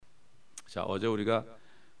자, 어제 우리가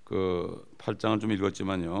그 8장을 좀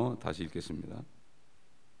읽었지만요, 다시 읽겠습니다.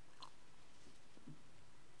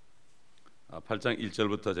 8장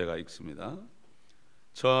 1절부터 제가 읽습니다.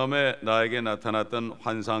 처음에 나에게 나타났던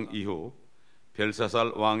환상 이후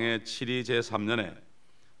벨사살왕의 7위 제3년에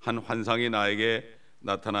한 환상이 나에게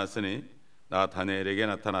나타났으니 나 다니엘에게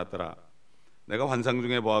나타났더라. 내가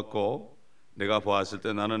환상중에 보았고 내가 보았을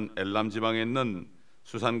때 나는 엘람 지방에 있는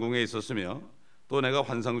수산궁에 있었으며 또 내가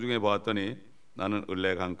환상중에 보았더니 나는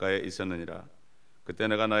을레 강가에 있었느니라. 그때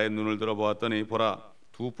내가 나의 눈을 들어 보았더니 보라,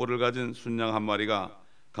 두 뿔을 가진 순양 한 마리가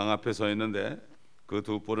강 앞에 서 있는데 그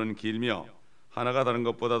두 뿔은 길며 하나가 다른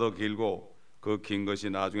것보다도 길고 그 긴 것이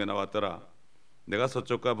나중에 나왔더라. 내가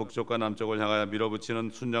서쪽과 북쪽과 남쪽을 향하여 밀어붙이는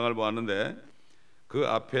순양을 보았는데 그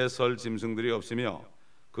앞에 설 짐승들이 없으며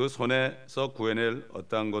그 손에서 구해낼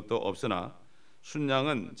어떠한 것도 없으나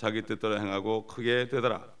순양은 자기 뜻대로 행하고 크게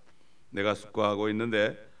되더라. 내가 숙고하고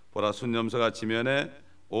있는데 보라, 숫염소가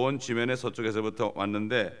온 지면에 서쪽에서부터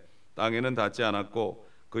왔는데 땅에는 닿지 않았고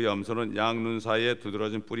그 염소는 양 눈 사이에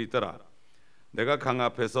두드러진 뿔이 있더라. 내가 강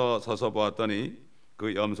앞에서 서서 보았더니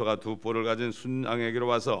그 염소가 두 뿔을 가진 숫양에게로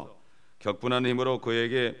와서 격분한 힘으로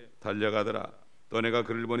그에게 달려가더라. 또 내가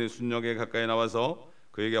그를 보니 숫양에 가까이 나와서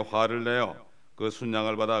그에게 화를 내어 그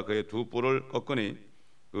숫양을 받아 그의 두 뿔을 꺾으니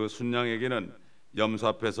그 숫양에게는 염소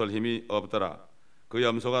앞에 설 힘이 없더라. 그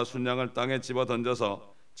염소가 숫양을 땅에 집어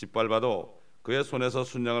던져서 짓밟아도 그의 손에서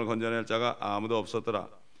숫양을 건져낼 자가 아무도 없었더라.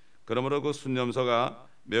 그러므로 그 숫염소가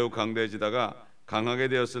매우 강대히지다가 강하게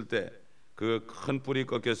되었을 때 그 큰 뿔이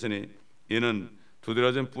꺾였으니 이는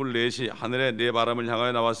두드러진 뿔 넷이 하늘의 네 바람을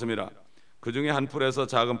향하여 나왔음이라. 그 중에 한 뿔에서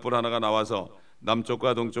작은 뿔 하나가 나와서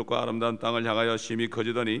남쪽과 동쪽과 아름다운 땅을 향하여 심히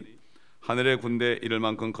커지더니 하늘의 군대에 이를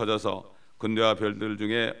만큼 커져서 군대와 별들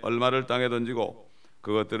중에 얼마를 땅에 던지고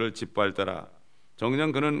그것들을 짓밟더라.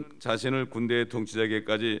 정녕 그는 자신을 군대의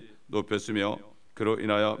통치자에게까지 높였으며 그로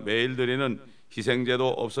인하여 매일 드리는 희생제도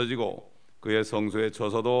없어지고 그의 성소의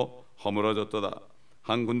처소도 허물어졌도다.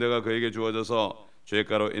 한 군대가 그에게 주어져서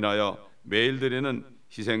죄가로 인하여 매일 드리는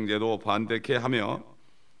희생제도 반대케 하며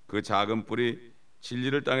그 작은 뿔이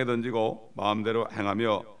진리를 땅에 던지고 마음대로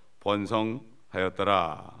행하며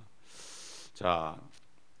번성하였더라. 자,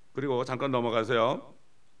 그리고 잠깐 넘어가세요.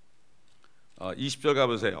 20절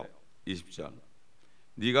가보세요. 20절.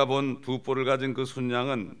 네가 본 두 뿔을 가진 그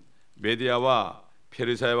순양은 메디아와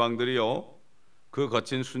페르시아의 왕들이요 그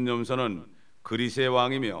거친 숫염소는 그리스의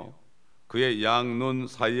왕이며 그의 양눈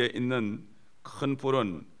사이에 있는 큰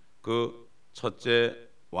뿔은 그 첫째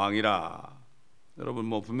왕이라. 여러분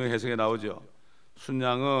뭐 분명히 해석에 나오죠.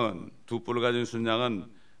 순양은 두 뿔을 가진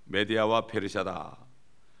순양은 메디아와 페르시아다.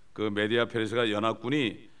 그 메디아 페르시아가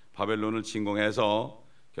연합군이 바벨론을 침공해서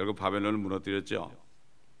결국 바벨론을 무너뜨렸죠.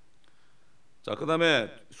 자, 그다음에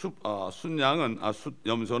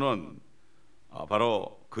숫염소는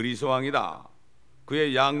바로 그리스 왕이다.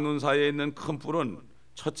 그의 양눈 사이에 있는 큰 뿔은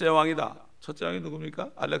첫째 왕이다. 첫째 왕이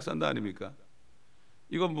누굽니까? 알렉산더 아닙니까?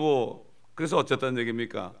 이건 뭐 그래서 어쨌다는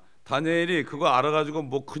얘기입니까? 다니엘이 그거 알아가지고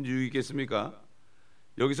뭐 큰 유익이 있겠습니까?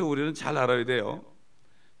 여기서 우리는 잘 알아야 돼요.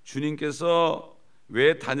 주님께서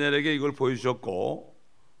왜 다니엘에게 이걸 보여주셨고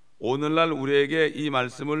오늘날 우리에게 이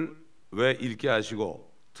말씀을 왜 읽게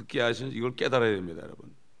하시고 듣게 하시는지 이걸 깨달아야 됩니다,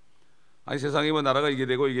 여러분. 아니 세상에 뭐 나라가 이게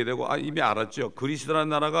되고 이미 알았죠. 그리스라는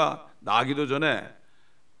나라가 나기도 전에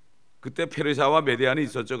그때 페르시아와 메디아는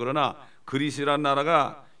있었죠. 그러나 그리스라는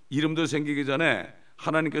나라가 이름도 생기기 전에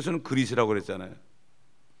하나님께서는 그리스라고 그랬잖아요.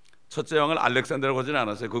 첫째 왕을 알렉산더라고 하지는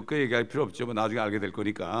않았어요. 그거 얘기할 필요 없죠. 뭐 나중에 알게 될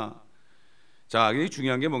거니까. 자, 이게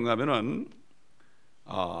중요한 게 뭔가 하면은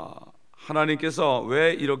하나님께서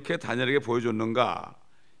왜 이렇게 다니엘에게 보여줬는가,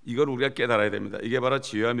 이걸 우리가 깨달아야 됩니다. 이게 바로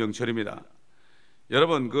지혜와 명철입니다.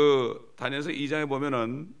 여러분 그 다니엘서 2장에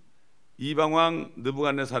보면은 이방왕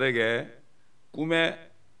느부갓네살에게 꿈에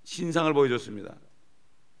신상을 보여줬습니다.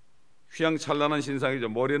 휘황찬란한 신상이죠.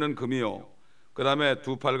 머리는 금이요, 그 다음에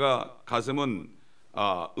두 팔과 가슴은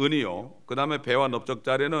은이요, 그 다음에 배와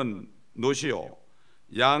넓적자리는 노시요,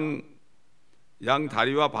 양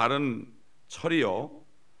다리와 발은 철이요,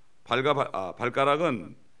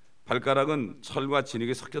 발가락은 철과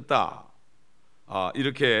진흙이 섞였다.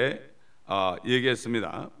 이렇게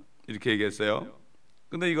얘기했습니다. 이렇게 얘기했어요.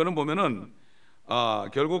 근데 이거는 보면은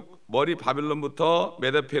결국 머리 바빌론부터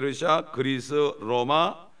메데 페르시아, 그리스,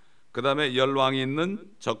 로마, 그 다음에 열왕이 있는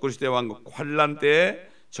적그리스도 왕국, 환란 때의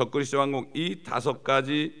적그리스도 왕국, 이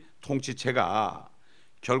 5가지 통치체가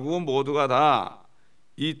결국은 모두가 다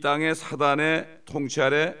이 땅의 사단의 통치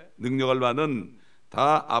아래 능력을 받은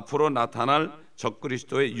다 앞으로 나타날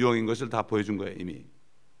적그리스도의 유형인 것을 다 보여준 거예요.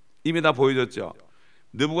 이미 다 보여줬죠.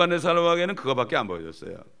 느부갓네살 왕에게는 그거밖에 안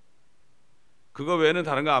보여줬어요. 그거 외에는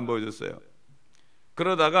다른 거 안 보여줬어요.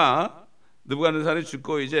 그러다가 느부갓네살이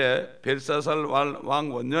죽고 이제 벨사살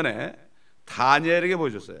왕 원년에 다니엘에게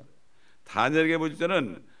보여줬어요. 다니엘에게 보여줄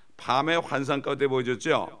때는 밤의 환상 가운데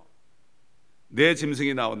보여줬죠. 네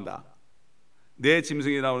짐승이 나온다. 네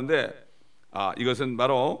짐승이 나오는데 이것은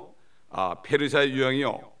바로 페르시아의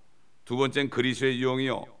유형이요, 두 번째는 그리스의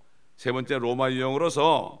유형이요, 세 번째 로마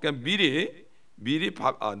유형으로서 그냥 미리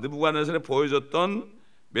느부갓네살에 보여줬던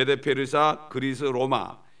메데페르시아, 그리스,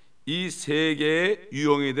 로마 이 세 개의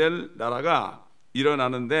유형이 될 나라가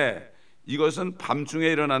일어나는데 이것은 밤중에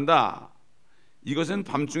일어난다. 이것은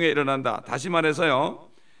밤중에 일어난다. 다시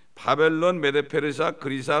말해서요, 바벨론, 메데페르시아,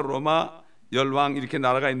 그리스, 로마 열왕 이렇게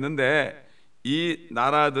나라가 있는데 이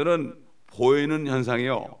나라들은 보이는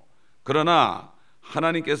현상이요. 그러나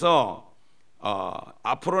하나님께서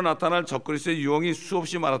앞으로 나타날 적그리스도의 유형이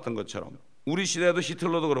수없이 많았던 것처럼 우리 시대에도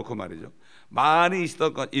히틀러도 그렇고 말이죠. 많이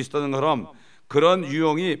있었던 것처럼 그런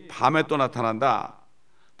유형이 밤에 또 나타난다.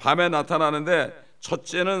 밤에 나타나는데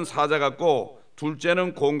첫째는 사자 같고,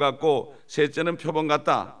 둘째는 곰 같고, 셋째는 표범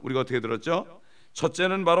같다. 우리가 어떻게 들었죠?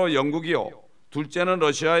 첫째는 바로 영국이요, 둘째는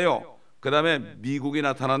러시아요, 그 다음에 미국이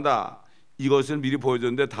나타난다. 이것을 미리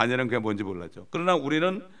보여줬는데 다니엘은 그게 뭔지 몰랐죠. 그러나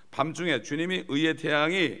우리는 밤중에 주님이 의의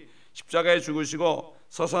태양이 십자가에 죽으시고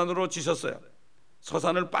서산으로 지셨어요.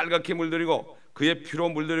 서산을 빨갛게 물들이고 그의 피로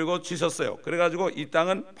물들이고 지셨어요. 그래가지고 이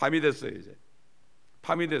땅은 밤이 됐어요. 이제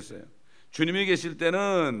밤이 됐어요. 주님이 계실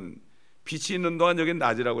때는 빛이 있는 동안 여긴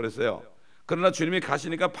낮이라고 그랬어요. 그러나 주님이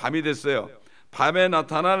가시니까 밤이 됐어요. 밤에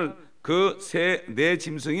나타날 그 네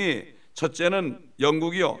짐승이 첫째는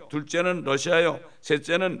영국이요, 둘째는 러시아요,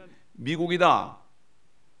 셋째는 미국이다.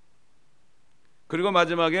 그리고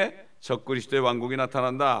마지막에 적그리스도의 왕국이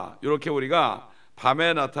나타난다. 이렇게 우리가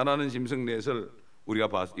밤에 나타나는 짐승 넷을 우리가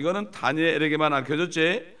봤어요. 이거는 다니엘에게만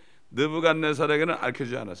알려줬지 느부갓네살에게는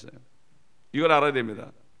알려주지 않았어요. 이걸 알아야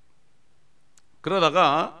됩니다.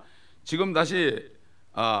 그러다가 지금 다시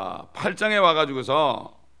 8장에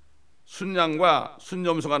와가지고서 순양과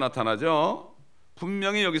숫염소가 나타나죠.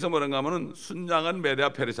 분명히 여기서 뭐라고 하면은 순양은 메데아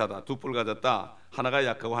페르시아다. 두 뿔 가졌다. 하나가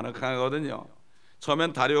약하고 하나가 강하거든요.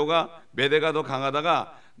 처음엔 다리오가 메데가 더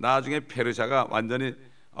강하다가 나중에 페르시아가 완전히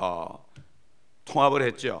통합을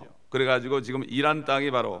했죠. 그래가지고 지금 이란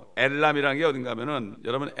땅이 바로 엘람이라는 게 어딘가 하면은,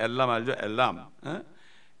 여러분 엘람 알죠? 엘람.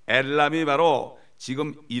 엘람이 바로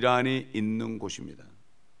지금 이란이 있는 곳입니다.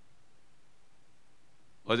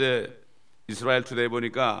 어제 이스라엘 투데이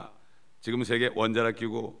보니까 지금 세계 원자력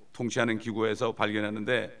기구 통치하는 기구에서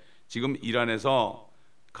발견했는데 지금 이란에서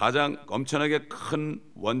가장 엄청나게 큰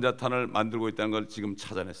원자탄을 만들고 있다는 걸 지금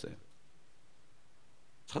찾아냈어요.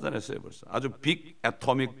 벌써. 아주 빅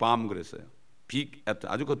애토믹 밤 그랬어요.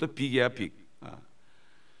 아주 그것도 빅이야, 빅.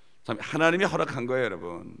 참 하나님이 허락한 거예요,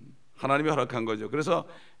 여러분. 하나님이 허락한 거죠. 그래서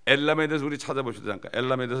엘람에 대해서 우리 찾아봅시다. 잠깐.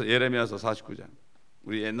 엘람에 대해서 예레미야서 49장.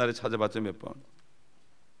 우리 옛날에 찾아봤죠, 몇 번.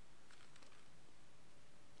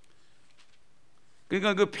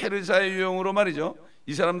 그러니까 그 페르시아의 유형으로 말이죠.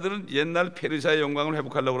 이 사람들은 옛날 페르시아의 영광을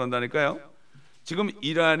회복하려고 그런다니까요. 지금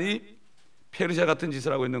이란이 페르시아 같은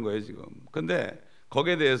짓을 하고 있는 거예요, 지금. 근데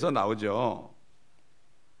거기에 대해서 나오죠.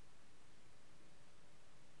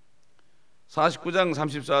 49장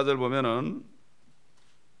 34절 보면은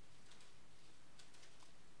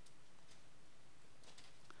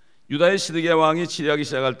유다의 시드기야 왕이 치리하기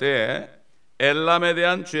시작할 때 엘람에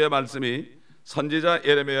대한 주의 말씀이 선지자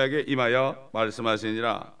예레미야에게 임하여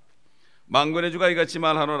말씀하시니라. 만군의 주가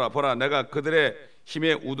읽었지만 하노라. 보라, 내가 그들의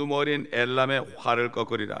힘에 우두머리인 엘람의 활을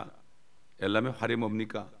꺾으리라. 엘람의 활이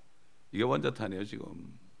뭡니까? 이게 원자탄이에요.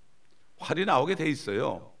 지금 활이 나오게 돼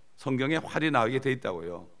있어요. 성경에 활이 나오게 돼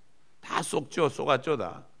있다고요. 다 쏘갔죠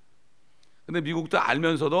다. 근데 미국도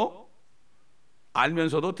알면서도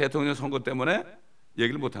대통령 선거 때문에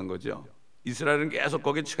얘기를 못한 거죠. 이스라엘은 계속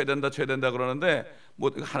거기에 쳐야 된다 그러는데 뭐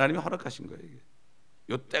하나님이 허락하신 거예요. 이게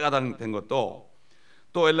요 때가 된 것도,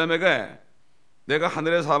 또 엘람에게 내가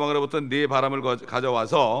하늘의 사방으로부터 네 바람을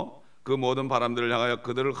가져와서 그 모든 바람들을 향하여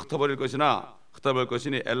그들을 흩어버릴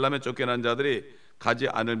것이니 엘람에 쫓겨난 자들이 가지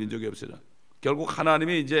않을 민족이 없으리라. 결국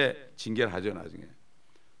하나님이 이제 징계를 하죠. 나중에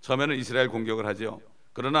처음에는 이스라엘 공격을 하죠.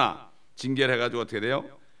 그러나 징계를 해가지고 어떻게 돼요?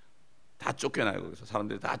 다 쫓겨나요. 거기서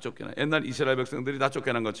사람들이 다 쫓겨나요. 옛날 이스라엘 백성들이 다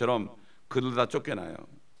쫓겨난 것처럼 그들 다 쫓겨나요.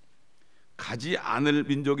 가지 않을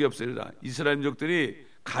민족이 없으리라. 이스라엘 민족들이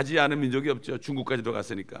가지 않은 민족이 없죠. 중국까지도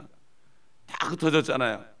갔으니까 다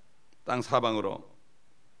흩어졌잖아요. 땅 사방으로.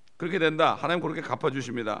 그렇게 된다. 하나님 그렇게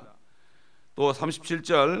갚아주십니다. 또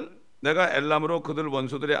 37절 내가 엘람으로 그들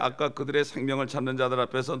원수들의 아까 그들의 생명을 찾는 자들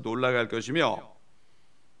앞에서 놀라게 할 것이며,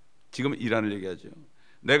 지금 이란을 얘기하죠.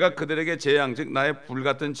 내가 그들에게 재앙 즉 나의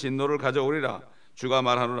불같은 진노를 가져오리라. 주가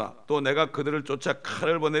말하노라. 또 내가 그들을 쫓아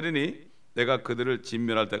칼을 보내리니 내가 그들을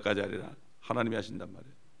진멸할 때까지 하리라. 하나님이 하신단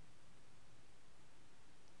말이에요.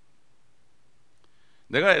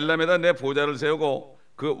 내가 엘람에다 내 보좌를 세우고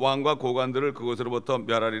그 왕과 고관들을 그곳으로부터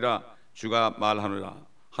멸하리라. 주가 말하노라.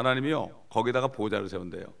 하나님이요 거기다가 보좌를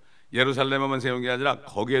세운대요. 예루살렘에만 세운 게 아니라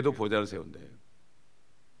거기에도 보좌를 세운대요.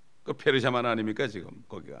 그 페르시아만 아닙니까 지금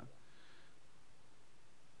거기가.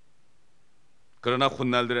 그러나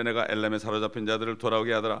훗날들에 내가 엘람에 사로잡힌 자들을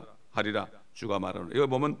돌아오게 하리라. 주가 말하노라. 이거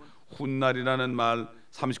보면 훗날이라는 말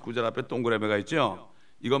 39절 앞에 동그라미가 있죠.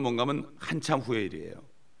 이건 뭔가 하면 한참 후의 일이에요.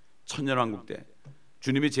 천년왕국 때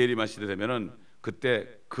주님이 재림하시게 되면은 그때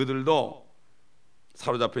그들도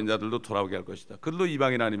사로잡힌 자들도 돌아오게 할 것이다. 그들도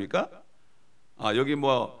이방인 아닙니까? 여기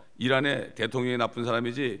뭐 이란의 대통령이 나쁜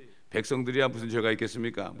사람이지 백성들이야 무슨 죄가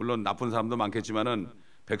있겠습니까? 물론 나쁜 사람도 많겠지만은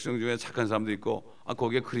백성 중에 착한 사람도 있고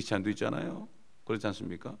거기에 크리스찬도 있잖아요. 그렇지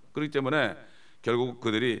않습니까? 그렇기 때문에 결국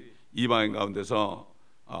그들이 이방인 가운데서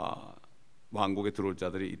왕국에 들어올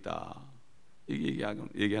자들이 있다.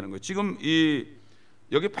 얘기하는 거예요. 지금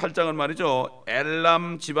여기 8장은 말이죠.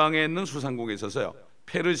 엘람 지방에 있는 수산궁에 있었어요.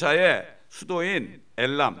 페르시아의 수도인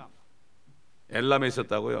엘람에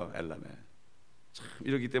있었다고요. 엘람에. 참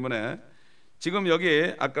이렇기 때문에 지금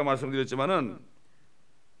여기 아까 말씀드렸지만은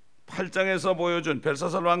 8장에서 보여준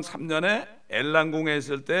벨사살왕 3년에 엘람궁에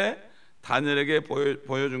있을 때 다니엘에게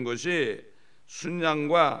보여준 것이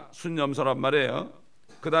순양과 숫염소란 말이에요.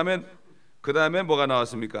 그 다음에 뭐가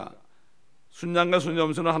나왔습니까? 순양과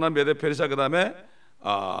숫염소는 하나 메데 페르시아, 그 다음에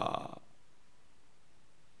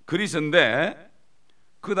그리스인데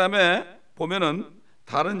그 다음에 보면은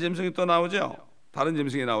다른 짐승이 또 나오죠. 다른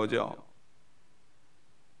짐승이 나오죠.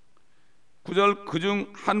 9절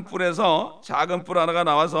그중 한 뿔에서 작은 뿔 하나가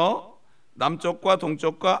나와서 남쪽과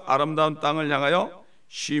동쪽과 아름다운 땅을 향하여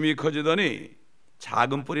심히 커지더니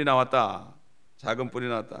작은 뿔이 나왔다. 작은 뿔이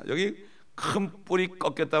나왔다. 여기 큰 뿔이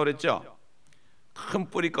꺾였다 그랬죠. 큰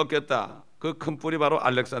뿔이 꺾였다. 그 큰 뿔이 바로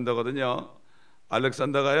알렉산더거든요.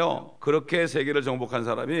 알렉산더가요 그렇게 세계를 정복한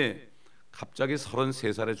사람이 갑자기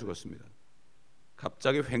 33살에 죽었습니다.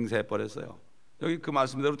 갑자기 횡세해 버렸어요. 여기 그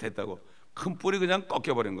말씀대로 됐다고. 큰 뿔이 그냥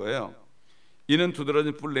꺾여버린 거예요. 이는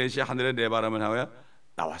두드러진 뿔 넷이 하늘에 네 바람을 향하여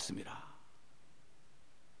나왔음이라.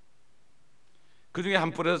 그 중에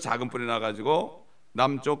한 뿔에서 작은 뿔이 나가지고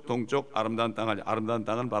남쪽 동쪽 아름다운 땅을, 아름다운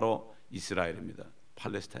땅은 바로 이스라엘입니다.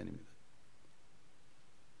 팔레스타인입니다.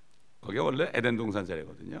 거기가 원래 에덴 동산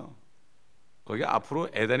자리거든요. 거기 앞으로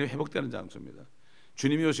에덴이 회복되는 장소입니다.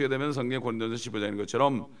 주님이 오시게 되면 성경에 고린도전서 15장인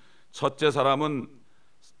것처럼 첫째 사람은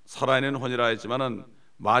살아있는 혼이라 했지만은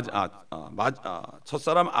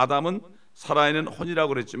첫사람 아담은 살아있는 혼이라고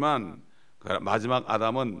그랬지만 마지막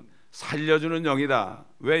아담은 살려주는 영이다.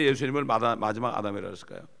 왜 예수님을 마지막 아담이라고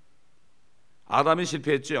했을까요? 아담이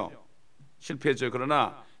실패했죠.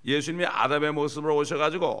 그러나 예수님이 아담의 모습으로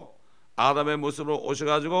오셔가지고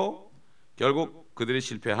결국 그들이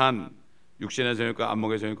실패한 육신의 정욕과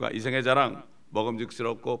안목의 정욕과 이생의 자랑,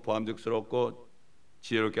 먹음직스럽고 보암직스럽고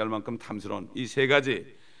지혜롭게 할 만큼 탐스러운 이 세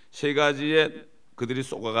가지에 그들이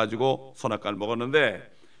속아가지고 선악과를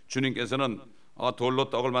먹었는데 주님께서는 돌로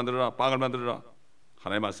떡을 만들어라, 빵을 만들어라,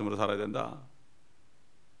 하나님의 말씀으로 살아야 된다.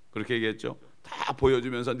 그렇게 얘기했죠. 다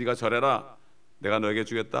보여주면서 네가 절해라, 내가 너에게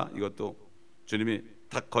주겠다. 이것도 주님이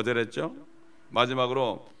다 거절했죠.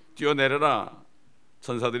 마지막으로 뛰어내려라,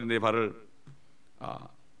 천사들이 네 발을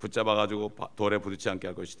붙잡아가지고 돌에 부딪히지 않게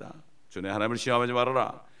할 것이다. 주의 하나님을 시험하지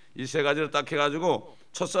말아라. 이 세 가지를 딱 해가지고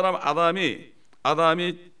첫사람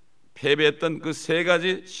아담이 패배했던 그 세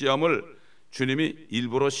가지 시험을 주님이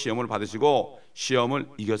일부러 시험을 받으시고 시험을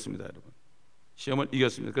이겼습니다, 여러분. 시험을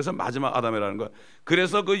이겼습니다. 그래서 마지막 아담이라는 거예요.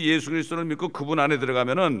 그래서 그 예수 그리스도를 믿고 그분 안에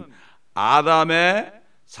들어가면은 아담의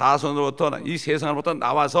사손으로부터 이 세상으로부터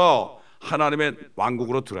나와서 하나님의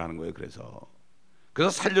왕국으로 들어가는 거예요. 그래서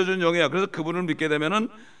살려주는 영이야. 그래서 그분을 믿게 되면은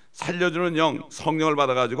살려주는 영, 성령을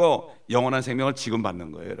받아가지고 영원한 생명을 지금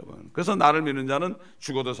받는 거예요, 여러분. 그래서 나를 믿는 자는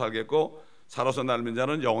죽어도 살겠고 살아서 나를 믿는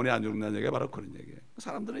자는 영원히 안 죽는다는 얘기가 바로 그런 얘기예요.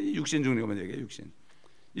 사람들은 이 육신 죽는 것만 얘기해요. 육신.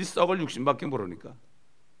 이 썩을 육신밖에 모르니까.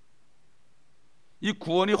 이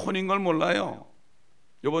구원이 혼인 걸 몰라요.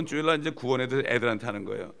 이번 주일날 이제 구원에 대해서 애들한테 하는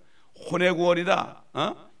거예요. 혼의 구원이다.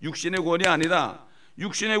 육신의 구원이 아니다.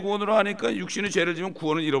 육신의 구원으로 하니까 육신의 죄를 지면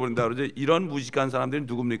구원을 잃어버린다 그러죠. 이런 무식한 사람들이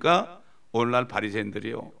누굽니까? 오늘날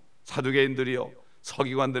바리새인들이요, 사두개인들이요,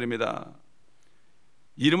 서기관들입니다.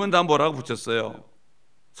 이름은 다 뭐라고 붙였어요.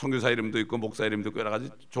 선교사 이름도 있고 목사 이름도 있고 여러 가지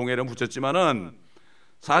종의 이름 붙였지만은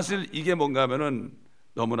사실 이게 뭔가 하면은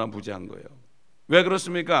너무나 무지한 거예요. 왜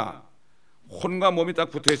그렇습니까? 혼과 몸이 딱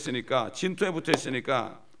붙어 있으니까, 진토에 붙어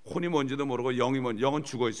있으니까 혼이 뭔지도 모르고 영이 뭔지, 영은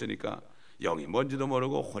죽어 있으니까 영이 뭔지도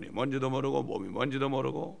모르고 혼이 뭔지도 모르고 몸이 뭔지도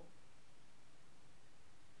모르고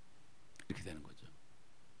이렇게 되는 거죠.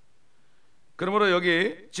 그러므로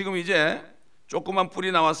여기 지금 이제 조그만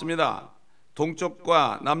뿔이 나왔습니다.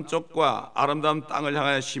 동쪽과 남쪽과 아름다운 땅을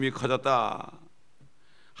향하여 힘이 커졌다.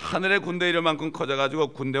 하늘의 군대 이를 만큼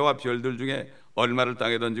커져가지고 군대와 별들 중에 얼마를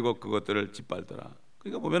땅에 던지고 그것들을 짓밟더라.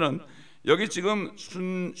 그러니까 보면은 여기 지금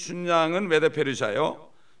순양은 메데페르샤요,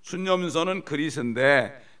 숫염소는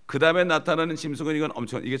그리스인데 그 다음에 나타나는 짐승은 이건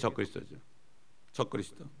엄청, 이게 적그리스도죠.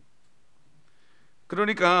 적그리스도.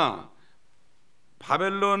 그러니까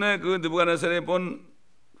바벨론의 그 느부갓네살이 본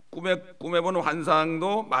꿈에 본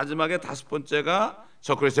환상도 마지막에 5번째가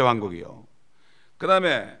적그리스도의 왕국이요. 그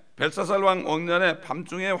다음에 벨사살왕 왕년에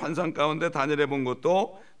밤중에 환상 가운데 다니엘에 본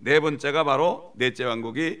것도 4번째가 바로 넷째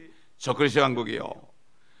왕국이 적그리스도의 왕국이요.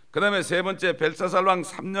 그 다음에 3번째 벨사살왕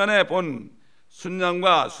 3년에 본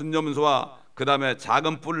순양과 숫염소와 그 다음에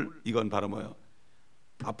작은 뿔, 이건 바로 뭐예요?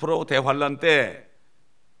 앞으로 대환란 때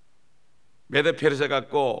메데페르샤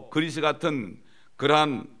같고 그리스 같은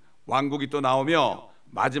그러한 왕국이 또 나오며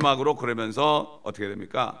마지막으로 그러면서 어떻게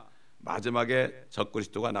됩니까? 마지막에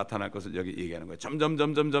적그리스도가 나타날 것을 여기 얘기하는 거예요. 점점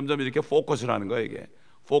이렇게 포커스를 하는 거예요. 이게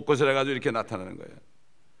포커스를 해가지고 이렇게 나타나는 거예요.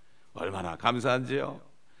 얼마나 감사한지요.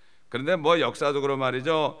 그런데 뭐 역사적으로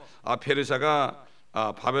말이죠, 페르샤가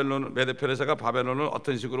메데페르샤가 바벨론을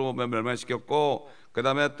어떤 식으로 멸망시켰고, 그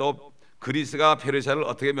다음에 또 그리스가 페르샤를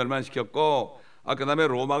어떻게 멸망시켰고, 그 다음에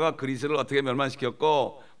로마가 그리스를 어떻게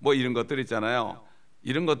멸망시켰고, 뭐 이런 것들 있잖아요.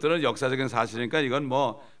 이런 것들은 역사적인 사실이니까 이건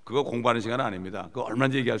뭐 그거 공부하는 시간은 아닙니다. 그거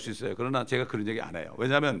얼마나 얘기할 수 있어요. 그러나 제가 그런 얘기 안 해요.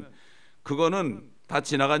 왜냐하면 그거는 다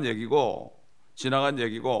지나간 얘기고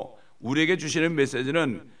우리에게 주시는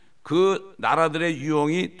메시지는 그 나라들의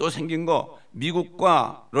유형이 또 생긴 거,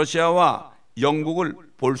 미국과 러시아와 영국을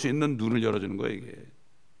볼 수 있는 눈을 열어주는 거예요. 이게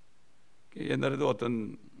옛날에도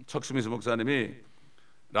어떤 척스미스 목사님이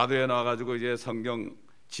라디오에 나와가지고 이제 성경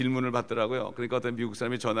질문을 받더라고요. 그러니까 어떤 미국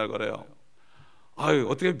사람이 전화를 걸어요. 아유,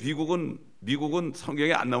 어떻게 미국은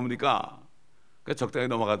성경에 안 나옵니까? 그러니까 적당히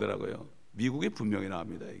넘어가더라고요. 미국이 분명히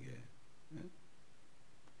나옵니다. 이게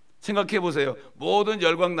생각해 보세요. 모든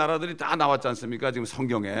열방 나라들이 다 나왔지 않습니까? 지금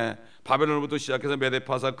성경에 바벨론부터 시작해서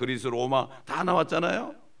메데파사, 그리스, 로마 다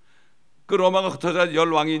나왔잖아요. 그 로마가 흩어져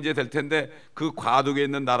열왕이 이제 될 텐데 그 과도기에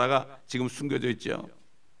있는 나라가 지금 숨겨져 있죠.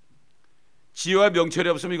 지혜와 명철이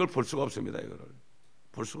없으면 이걸 볼 수가 없습니다. 이거를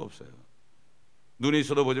볼 수가 없어요. 눈이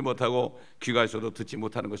있어도 보지 못하고 귀가 있어도 듣지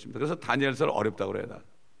못하는 것입니다. 그래서 다니엘서를 어렵다고 그래요.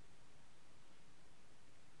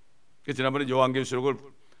 지난번에 요한계시록을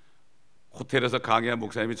호텔에서 강의한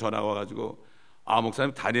목사님이 전화가 와가지고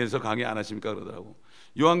목사님 다니엘서 강의 안 하십니까? 그러더라고.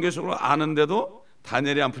 요한계시록을 아는데도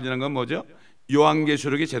다니엘이 안 풀리는 건 뭐죠?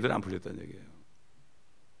 요한계시록이 제대로 안 풀렸다는 얘기예요.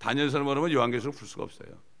 다니엘서를 모르면 요한계시록을 풀 수가 없어요.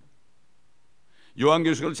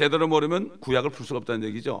 요한계시록을 제대로 모르면 구약을 풀 수가 없다는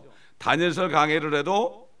얘기죠. 다니엘서 강의를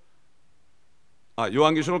해도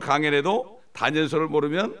요한계시록을 강의를 해도 다니엘서를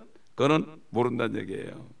모르면 그거는 모른다는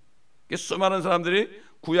얘기예요. 수많은 사람들이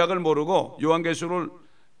구약을 모르고 요한계시록을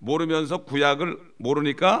모르면서 구약을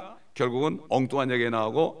모르니까 결국은 엉뚱한 얘기가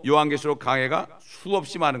나오고 요한계시록 강해가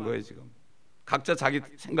수없이 많은 거예요. 지금 각자 자기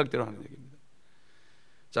생각대로 하는 얘기입니다.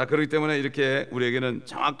 자, 그렇기 때문에 이렇게 우리에게는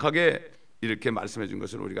정확하게 이렇게 말씀해 준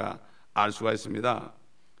것을 우리가 알 수가 있습니다.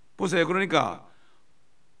 보세요. 그러니까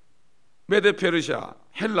메데페르샤,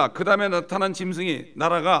 헬라, 그 다음에 나타난 짐승이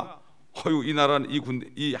나라가 이 나라는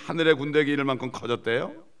이 하늘의 군대의 이를 만큼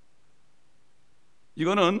커졌대요.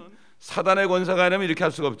 이거는 사단의 권세가 아니면 이렇게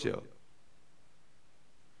할 수가 없죠.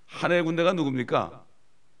 하늘의 군대가 누굽니까?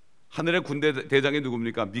 하늘의 군대 대장이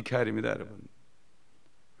누굽니까? 미카엘입니다, 여러분.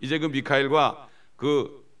 이제 그 미카엘과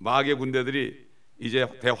그 마귀의 군대들이 이제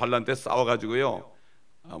대환란 때 싸워가지고요.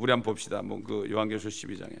 우리 한번 봅시다. 그 요한계시록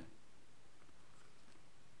 12장에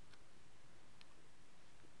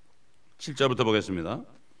 7절부터 보겠습니다.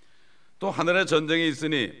 또 하늘에 전쟁이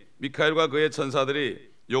있으니 미카엘과 그의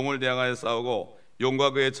천사들이 용을 대항하여 싸우고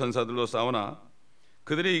용과 그의 천사들로 싸우나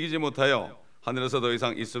그들이 이기지 못하여 하늘에서 더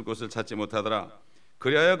이상 있을 곳을 찾지 못하더라.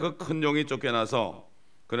 그리하여 그 큰 용이 쫓겨나니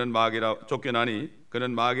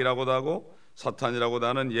그는 마귀라고도 하고 사탄이라고도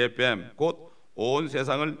하는 옛뱀 곧 온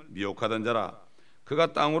세상을 미혹하던 자라.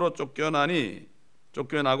 그가 땅으로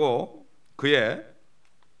쫓겨나고 그의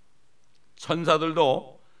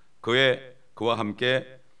천사들도 그와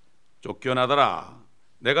함께 쫓겨나더라.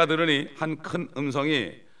 내가 들으니 한 큰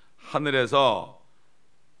음성이 하늘에서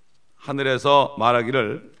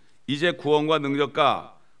말하기를 이제 구원과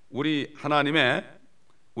능력과 우리 하나님의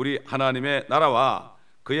나라와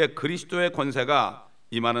그의 그리스도의 권세가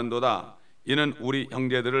임하는도다. 이는 우리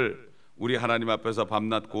형제들을 우리 하나님 앞에서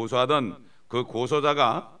밤낮 고소하던 그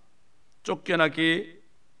고소자가 쫓겨나기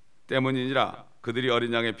때문이니라. 그들이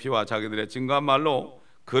어린 양의 피와 자기들의 증거한 말로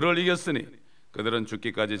그를 이겼으니 그들은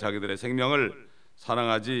죽기까지 자기들의 생명을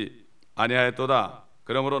사랑하지 아니하였도다.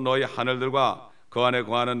 그러므로 너희 하늘들과 그 안에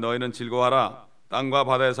거하는 너희는 즐거워하라. 땅과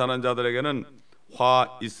바다에 사는 자들에게는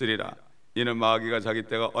화 있으리라. 이는 마귀가 자기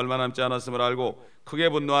때가 얼마 남지 않았음을 알고 크게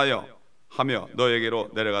분노하여 하며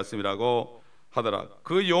너에게로 내려갔음이라고 하더라.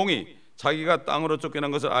 그 용이 자기가 땅으로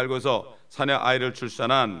쫓겨난 것을 알고서 산에 아이를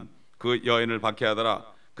출산한 그 여인을 박해하더라.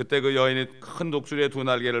 그때 그 여인이 큰 독수리의 두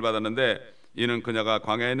날개를 받았는데 이는 그녀가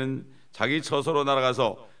광야에 있는 자기 처소로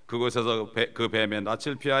날아가서 그곳에서 그 뱀의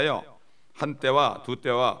낯을 피하여 한 때와 두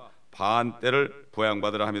때와 반 때를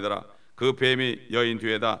부양받으라 함이더라. 그 뱀이 여인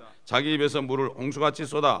뒤에다 자기 입에서 물을 홍수같이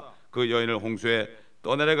쏟아 그 여인을 홍수에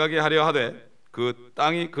떠내려가게 하려 하되 그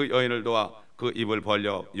땅이 그 여인을 도와 그 입을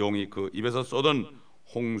벌려 용이 그 입에서 쏟은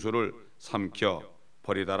홍수를 삼켜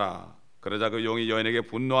버리더라. 그러자 그 용이 여인에게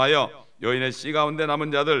분노하여 여인의 씨 가운데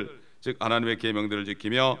남은 자들 즉 하나님의 계명들을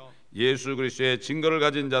지키며 예수 그리스도의 증거를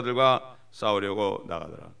가진 자들과 싸우려고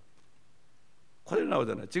나가더라. 그대로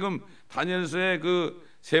나오잖아요. 지금 다니엘서의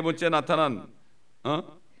그 세 번째 나타난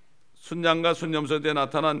숫양과 숫염소에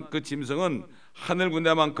나타난 그 짐승은 하늘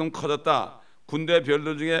군대만큼 커졌다. 군대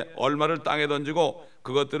별들 중에 얼마를 땅에 던지고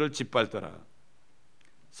그것들을 짓밟더라.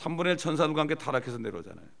 3분의 1 천사들과 함께 타락해서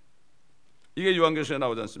내려오잖아요. 이게 요한계시록에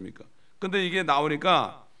나오지 않습니까? 근데 이게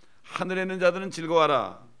나오니까 하늘에 있는 자들은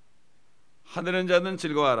즐거워하라. 하늘에 있는 자들은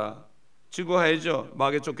즐거워하라. 즐거워해야죠.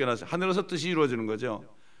 마귀에 쫓겨나서 하늘에서 뜻이 이루어지는 거죠.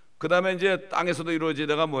 그 다음에 이제 땅에서도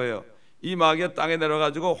이루어지다가 뭐예요? 이 마귀가 땅에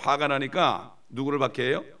내려가지고 화가 나니까 누구를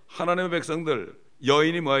박해해요? 하나님의 백성들.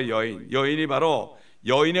 여인이 뭐예요? 여인. 여인이 바로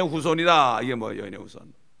여인의 후손이다. 이게 뭐예요? 여인의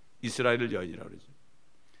후손. 이스라엘을 여인이라고 그러죠.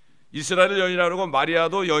 이스라엘을 여인이라고 그러고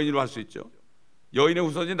마리아도 여인으로 할 수 있죠. 여인의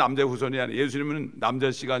후손이 남자의 후손이 아니에요. 예수님은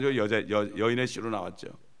남자 씨가 아니고 여인의 씨로 나왔죠.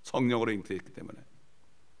 성령으로 잉태했기 때문에.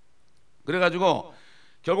 그래가지고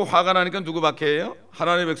결국 화가 나니까 누구 박해해요?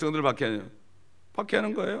 하나님의 백성들을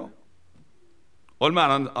박해하는 거예요. 얼마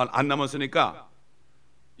안 남았으니까,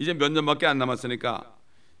 이제 몇 년밖에 안 남았으니까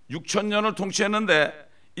 6,000년을 통치했는데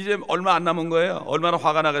이제 얼마 안 남은 거예요. 얼마나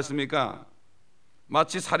화가 나겠습니까?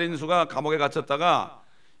 마치 살인수가 감옥에 갇혔다가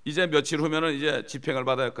이제 며칠 후면은 이제 집행을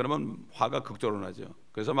받아요. 그러면 화가 극도로 나죠.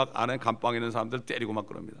 그래서 막 안에 감방에 있는 사람들 때리고 막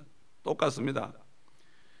그럽니다. 똑같습니다.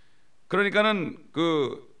 그러니까는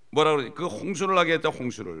그 뭐라 그러지? 그 홍수를 나게 했죠.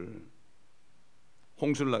 홍수를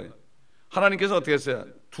나게. 하나님께서 어떻게 했어요?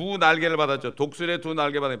 두 날개를 받았죠. 독수리의 두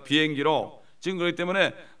날개 받은 비행기로. 지금 그렇기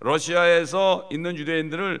때문에 러시아에서 있는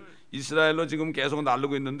유대인들을 이스라엘로 지금 계속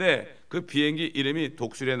날르고 있는데 그 비행기 이름이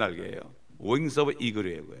독수리의 날개예요. Wings of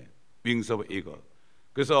Eagle이에요. Wings of Eagle.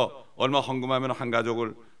 그래서 얼마 헌금하면 한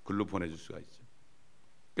가족을 글로 보내줄 수가 있죠.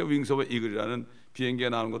 그 Wings of Eagle이라는 비행기가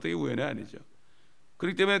나오는 것도 우연이 아니죠.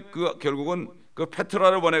 그렇기 때문에 그 결국은 그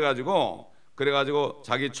페트라를 보내가지고 그래가지고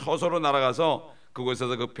자기 처소로 날아가서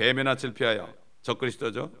그곳에서 그 뱀의 낯을 피하여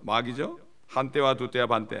적그리스도죠. 마귀죠. 한 때와 두 때와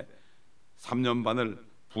반 때 3년 반을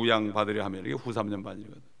부양받으려 하면 이게 후 3년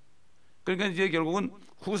반이거든. 그러니까 이제 결국은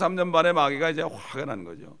후 3년 반에 마귀가 이제 화가 나는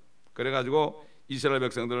거죠. 그래가지고 이스라엘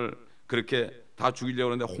백성들을 그렇게 다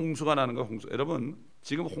죽이려고 하는데 홍수가 나는 거예요. 홍수. 여러분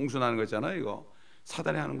지금 홍수 나는 거 있잖아요. 이거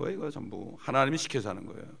사단이 하는 거예요. 이거 전부 하나님이 시켜서 하는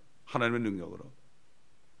거예요. 하나님의 능력으로.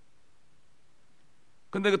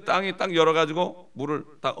 근데 그 땅이 딱 열어가지고 물을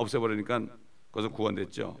딱 없애버리니까 거기서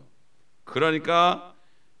구원됐죠. 그러니까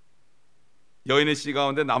여인의 씨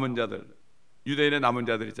가운데 남은 자들, 유대인의 남은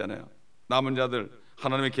자들 있잖아요. 남은 자들,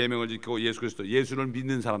 하나님의 계명을 지키고 예수 그리스도, 예수를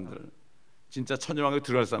믿는 사람들, 진짜 천년왕국에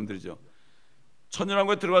들어갈 사람들이죠.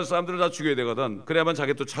 천년왕국에 들어갈 사람들을 다 죽여야 되거든. 그래야만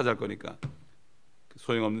자기 또 차지할 거니까.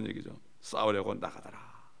 소용없는 얘기죠. 싸우려고 나가더라.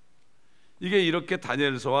 이게 이렇게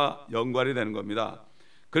다니엘서와 연관이 되는 겁니다.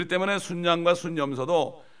 그렇기 때문에 숫양과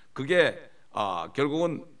숫염소도 그게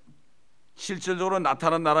결국은 실질적으로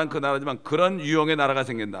나타난 나라는 그 나라지만 그런 유형의 나라가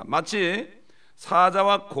생긴다. 마치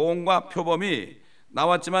사자와 공과 표범이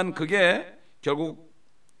나왔지만 그게 결국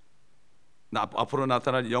앞으로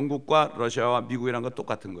나타날 영국과 러시아와 미국이란 건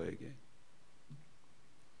똑같은 거예요. 이게.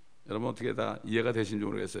 여러분 어떻게 다 이해가 되신지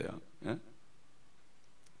모르겠어요. 예?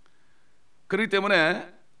 그렇기 때문에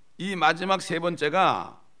이 마지막 세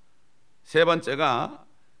번째가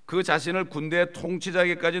그 자신을 군대의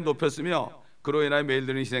통치자에게까지 높였으며 그로 인하여 매일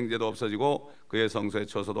드리는 희생제도 없어지고 그의 성소의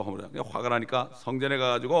처소도 허물어. 화가 나니까 성전에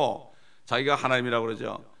가가지고 자기가 하나님이라고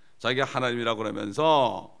그러죠. 자기가 하나님이라고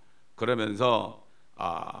그러면서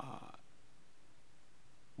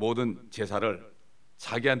모든 제사를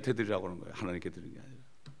자기한테 드리라고 하는 거예요. 하나님께 드리는 게 아니라.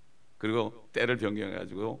 그리고 때를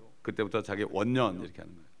변경해가지고 그때부터 자기 원년 이렇게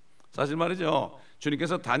하는 거예요. 사실 말이죠.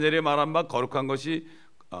 주님께서 다니엘이 말한 바 거룩한 것이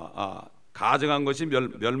가증한 것이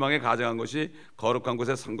멸망에 가증한 것이 거룩한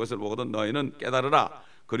곳에 산 것을 보거든 너희는 깨달으라.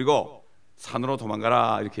 그리고 산으로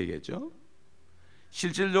도망가라. 이렇게 얘기했죠.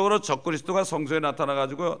 실질적으로 적그리스도가 성소에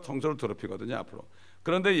나타나가지고 성소를 더럽히거든요, 앞으로.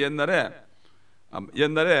 그런데 옛날에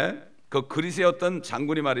그 그리스의 어떤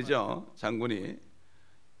장군이 말이죠, 장군이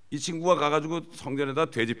이 친구가 가가지고 성전에다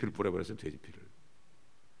돼지피를 뿌려버렸어요. 돼지피를.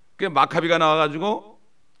 그 마카비가 나와가지고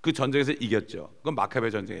그 전쟁에서 이겼죠. 그건 마카베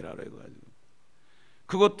전쟁이라고 그래요.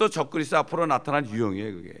 그것도 적그리스도 앞으로 나타난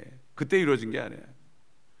유형이에요. 그게 그때 이루어진 게 아니에요.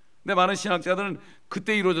 근데 많은 신학자들은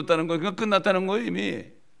그때 이루어졌다는 거예요. 그러니까 끝났다는 거예요. 이미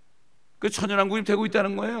그 천연왕국이 되고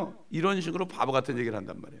있다는 거예요. 이런 식으로 바보 같은 얘기를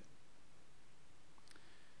한단 말이에요.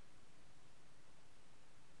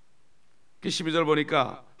 12절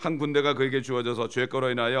보니까 한 군대가 그에게 주어져서 죄거로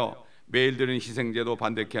인하여 매일 드리는 희생제도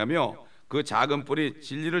반대케 하며 그 작은 뿔이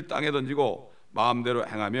진리를 땅에 던지고 마음대로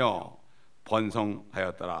행하며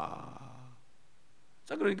번성하였더라.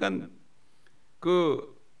 자, 그러니까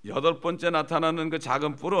그 8번째 나타나는 그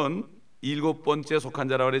작은 뿔은 7번째 속한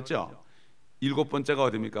자라고 그랬죠. 7번째가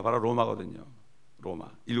어디입니까? 바로 로마거든요. 로마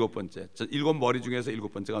 7번째. 7머리 중에서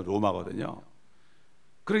 7번째가 로마거든요.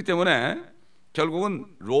 그렇기 때문에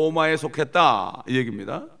결국은 로마에 속했다 이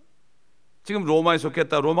얘기입니다. 지금 로마에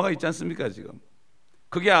속했다. 로마가 있지 않습니까? 지금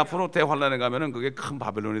그게 앞으로 대환란에 가면은 그게 큰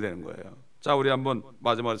바벨론이 되는 거예요. 자, 우리 한번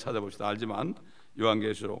마지막으로 찾아봅시다. 알지만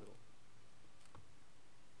요한계시록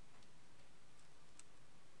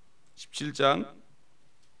 17장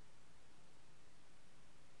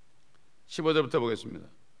 15절부터 보겠습니다.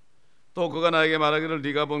 또 그가 나에게 말하기를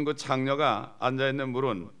네가 본 그 창녀가 앉아있는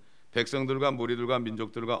물은 백성들과 무리들과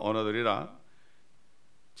민족들과 언어들이라.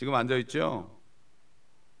 지금 앉아있죠.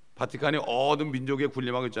 바티칸이 모든 민족에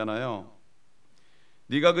군림하고 있잖아요.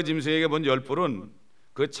 네가 그 짐승에게 본 열뿔은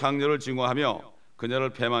그 창녀를 증오하며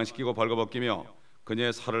그녀를 패망시키고 벌거벗기며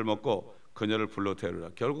그녀의 살을 먹고 그녀를 불로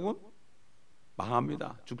태우리라. 결국은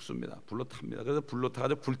망합니다. 죽습니다. 불로 탑니다. 그래서 불로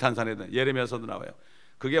타가지고 불탄산에 든 예레미야서도 나와요.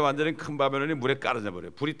 그게 완전히 큰 바벨론이 물에 깔아져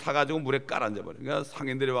버려요. 불이 타가지고 물에 깔아져 버려요. 그러니까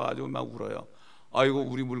상인들이 와가지고 막 울어요. 아이고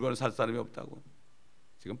우리 물건을 살 사람이 없다고.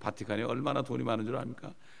 지금 바티칸이 얼마나 돈이 많은 줄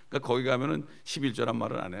압니까? 그러니까 거기 가면은 11조란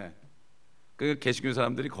말을 안 해. 그 개신교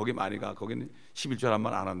사람들이 거기 많이 가. 거기는 11조란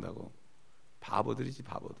말 안 한다고. 바보들이지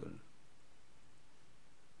바보들.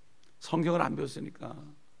 성경을 안 배웠으니까,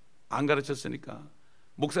 안 가르쳤으니까.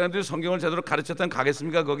 목사님들이 성경을 제대로 가르쳤다면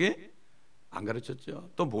가겠습니까? 거기? 안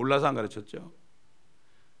가르쳤죠. 또 몰라서 안 가르쳤죠.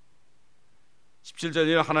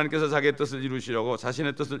 17절에 하나님께서 자기의 뜻을 이루시려고,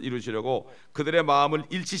 자신의 뜻을 이루시려고 그들의 마음을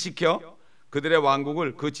일치시켜 그들의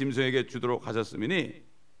왕국을 그 짐승에게 주도록 하셨으니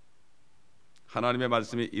하나님의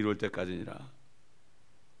말씀이 이룰 때까지니라.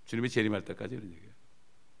 주님이 재림할 때까지 이런 얘기예요.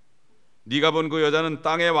 네가 본 그 여자는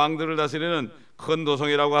땅의 왕들을 다스리는 큰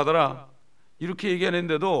도성이라고 하더라. 이렇게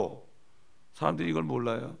얘기하는데도 사람들이 이걸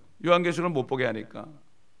몰라요. 요한계시록을 못 보게 하니까.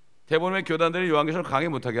 대부분의 교단들이 요한계시록을 강의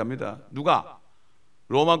못하게 합니다. 누가?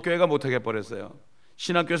 로마 교회가 못하게 해버렸어요.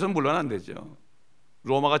 신학교에서는 물론 안 되죠.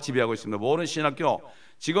 로마가 지배하고 있습니다. 모든 신학교,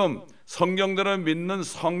 지금 성경들을 믿는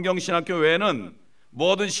성경 신학교 외에는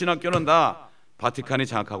모든 신학교는 다 바티칸이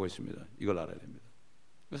장악하고 있습니다. 이걸 알아야 됩니다.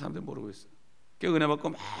 사람들이 모르고 있어요. 은혜 받고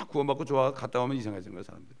막 구원받고 좋아 갔다 오면 이상해지는 거예요.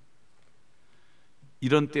 사람들.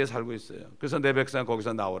 이런 때에 살고 있어요. 그래서 내 백성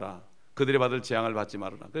거기서 나오라. 그들이 받을 재앙을 받지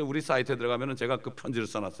말아라. 그래서 우리 사이트에 들어가면 제가 그 편지를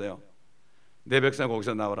써놨어요. 내 백성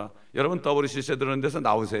거기서 나오라. 여러분 WCC에 들어오는 데서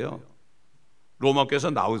나오세요. 로마교에서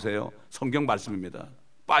나오세요. 성경 말씀입니다.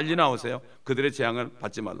 빨리 나오세요. 그들의 재앙을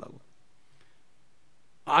받지 말라고.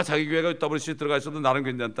 아, 자기 교회가 WCC에 들어가 있어도 나름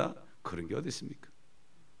괜찮다. 그런 게 어디 있습니까?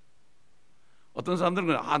 어떤 사람들은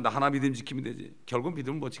나 하나 믿음 지키면 되지. 결국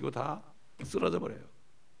믿음을 못 지키고 다 쓰러져 버려요.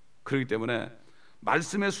 그렇기 때문에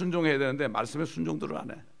말씀에 순종해야 되는데 말씀에 순종들을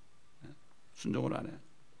안 해. 순종을 안 해.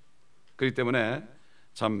 그렇기 때문에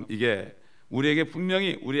참 이게 우리에게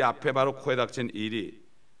분명히 우리 앞에 바로 코에 닥친 일이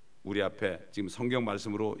우리 앞에 지금 성경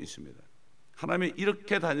말씀으로 있습니다. 하나님이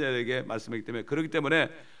이렇게 다니엘에게 말씀했기 때문에, 그렇기 때문에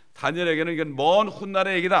다니엘에게는 이건 먼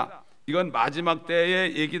훗날의 얘기다. 이건 마지막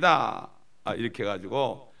때의 얘기다. 이렇게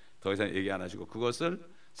해가지고 더 이상 얘기 안 하시고 그것을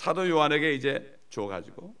사도 요한에게 이제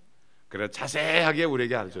줘가지고 그래 자세하게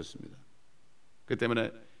우리에게 가르쳤습니다. 그렇기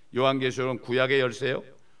때문에 요한계시록은 구약의 열쇠요,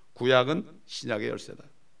 구약은 신약의 열쇠다.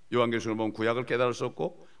 요한계시록을 보면 구약을 깨달을 수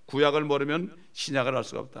없고 구약을 모르면 신약을 알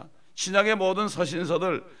수가 없다. 신약의 모든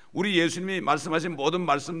서신서들, 우리 예수님이 말씀하신 모든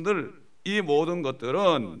말씀들, 이 모든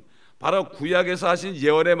것들은 바로 구약에서 하신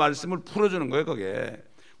예언의 말씀을 풀어주는 거예요. 거기에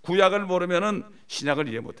구약을 모르면 신약을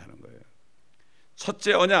이해 못하는 거예요.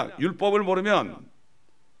 첫째 언약, 율법을 모르면,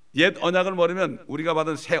 옛 언약을 모르면 우리가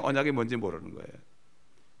받은 새 언약이 뭔지 모르는 거예요.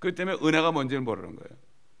 그렇기 때문에 은혜가 뭔지를 모르는 거예요.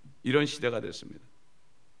 이런 시대가 됐습니다.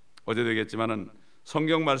 어제도 얘기했지만은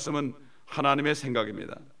성경 말씀은 하나님의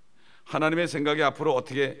생각입니다. 하나님의 생각이 앞으로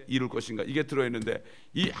어떻게 이룰 것인가, 이게 들어있는데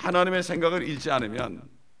이 하나님의 생각을 읽지 않으면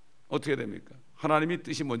어떻게 됩니까? 하나님이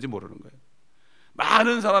뜻이 뭔지 모르는 거예요.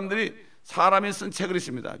 많은 사람들이 사람이 쓴 책을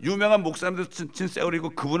읽습니다. 유명한 목사님들 쓴 책을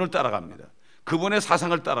읽고 그분을 따라갑니다. 그분의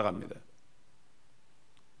사상을 따라갑니다.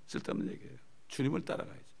 쓸데없는 얘기예요. 주님을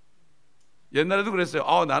따라가야죠. 옛날에도 그랬어요.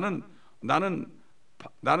 나는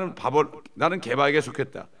게바에게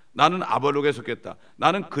속했다. 나는 아볼로에게 속했다.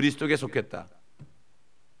 나는 그리스도에게 속했다.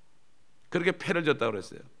 그렇게 패를 졌다고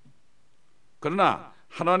그랬어요. 그러나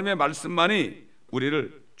하나님의 말씀만이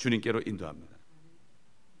우리를 주님께로 인도합니다.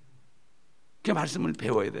 그 말씀을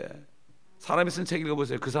배워야 돼. 사람이 쓴 책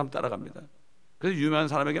읽어보세요. 그 사람 따라갑니다. 그래서 유명한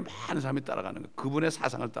사람에게 많은 사람이 따라가는 거예요. 그분의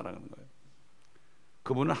사상을 따라가는 거예요.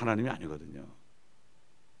 그분은 하나님이 아니거든요.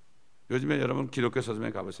 요즘에 여러분 기독교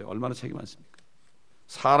서점에 가보세요. 얼마나 책이 많습니까?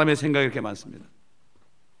 사람의 생각이 이렇게 많습니다.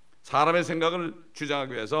 사람의 생각을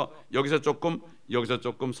주장하기 위해서 여기서 조금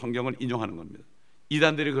성경을 인용하는 겁니다.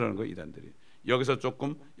 이단들이 그러는 거예요. 이단들이 여기서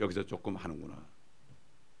조금 하는구나.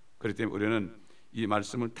 그렇기 때문에 우리는 이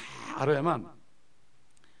말씀을 다 알아야만,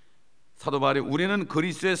 사도 바울이 우리는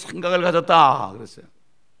그리스도의 생각을 가졌다 그랬어요.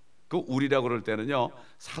 그 우리라고 그럴 때는요,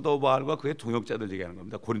 사도 바울과 그의 동역자들 얘기하는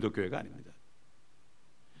겁니다. 고린도 교회가 아닙니다.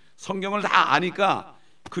 성경을 다 아니까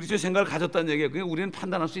그리스도의 생각을 가졌다는 얘기예요. 그러니까 우리는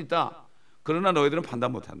판단할 수 있다. 그러나 너희들은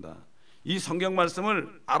판단 못한다. 이 성경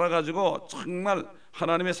말씀을 알아가지고 정말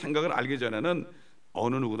하나님의 생각을 알기 전에는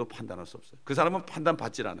어느 누구도 판단할 수 없어요. 그 사람은 판단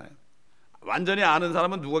받질 않아요. 완전히 아는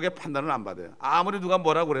사람은 누구에게 판단을 안 받아요. 아무리 누가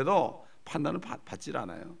뭐라고 그래도 판단을 받질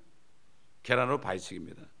않아요. 계란으로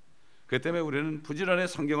바위치기입니다. 그렇기 때문에 우리는 부지런히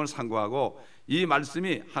성경을 상고하고 이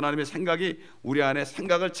말씀이, 하나님의 생각이 우리 안에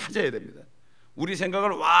생각을 차지해야 됩니다. 우리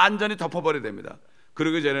생각을 완전히 덮어버려야 됩니다.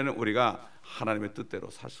 그러기 전에는 우리가 하나님의 뜻대로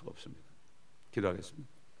살 수가 없습니다. 기도하겠습니다.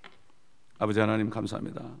 아버지 하나님,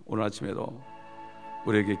 감사합니다. 오늘 아침에도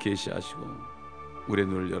우리에게 계시하시고 우리의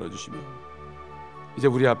눈을 열어주시며 이제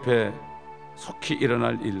우리 앞에 속히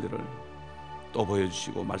일어날 일들을 또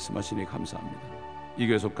보여주시고 말씀하시니 감사합니다. 이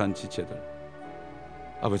교회에 속한 지체들,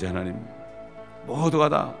 아버지 하나님, 모두가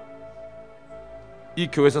다 이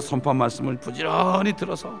교회에서 선포한 말씀을 부지런히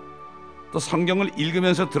들어서 또 성경을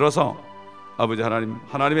읽으면서 들어서 아버지 하나님,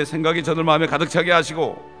 하나님의 생각이 저들 마음에 가득 차게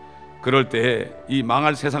하시고, 그럴 때에 이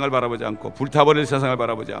망할 세상을 바라보지 않고 불타버릴 세상을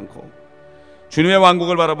바라보지 않고 주님의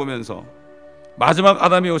왕국을 바라보면서, 마지막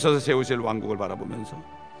아담이 오셔서 세우실 왕국을 바라보면서,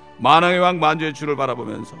 만왕의 왕 만주의 주를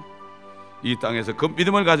바라보면서 이 땅에서 그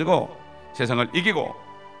믿음을 가지고 세상을 이기고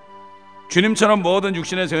주님처럼 모든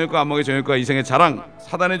육신의 정욕과 안목의 정욕과 이생의 자랑,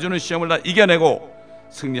 사단이 주는 시험을 다 이겨내고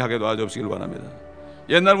승리하게 도와주옵시길 바랍니다.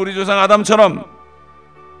 옛날 우리 조상 아담처럼,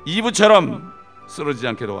 이브처럼 쓰러지지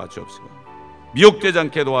않게 도와주옵시고 미혹되지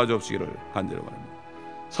않게 도와주옵시기를 간절히 바랍니다.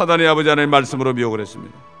 사단이 아버지 하나님 말씀으로 미혹을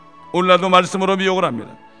했습니다. 오늘날도 말씀으로 미혹을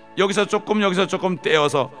합니다. 여기서 조금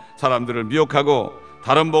떼어서 사람들을 미혹하고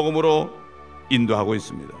다른 복음으로 인도하고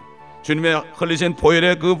있습니다. 주님의 흘리신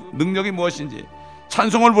보혈의 그 능력이 무엇인지,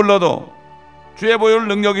 찬송을 불러도 주의 보혈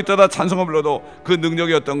능력이 있다다 찬송을 불러도 그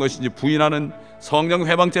능력이 어떤 것인지 부인하는 성령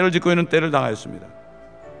회방죄를 짓고 있는 때를 당하였습니다.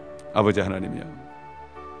 아버지 하나님이여,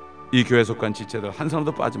 이 교회에 속한 지체들 한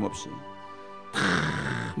사람도 빠짐없이 다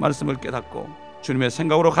말씀을 깨닫고 주님의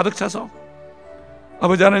생각으로 가득 차서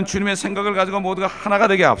아버지 하나님, 주님의 생각을 가지고 모두가 하나가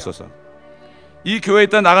되게 앞서서 이 교회에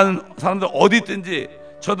있다 나가는 사람들 어디 있든지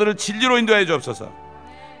저들을 진리로 인도해 주옵소서.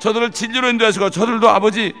 저들을 진리로 인도하시고 저들도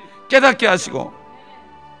아버지 깨닫게 하시고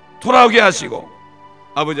돌아오게 하시고,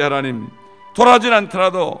 아버지 하나님, 돌아오진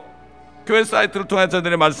않더라도 교회 사이트를 통해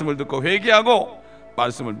저들의 말씀을 듣고 회개하고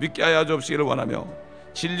말씀을 믿게 하여 주옵시기를 원하며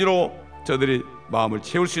진리로 저들이 마음을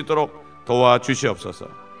채울 수 있도록 도와주시옵소서.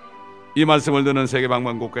 이 말씀을 듣는 세계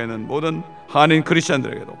방방곡곡에 있는 모든 한인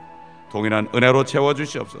크리스천들에게도 동일한 은혜로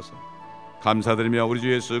채워주시옵소서. 감사드리며 우리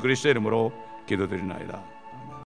주 예수 그리스도의 이름으로 기도드리나이다.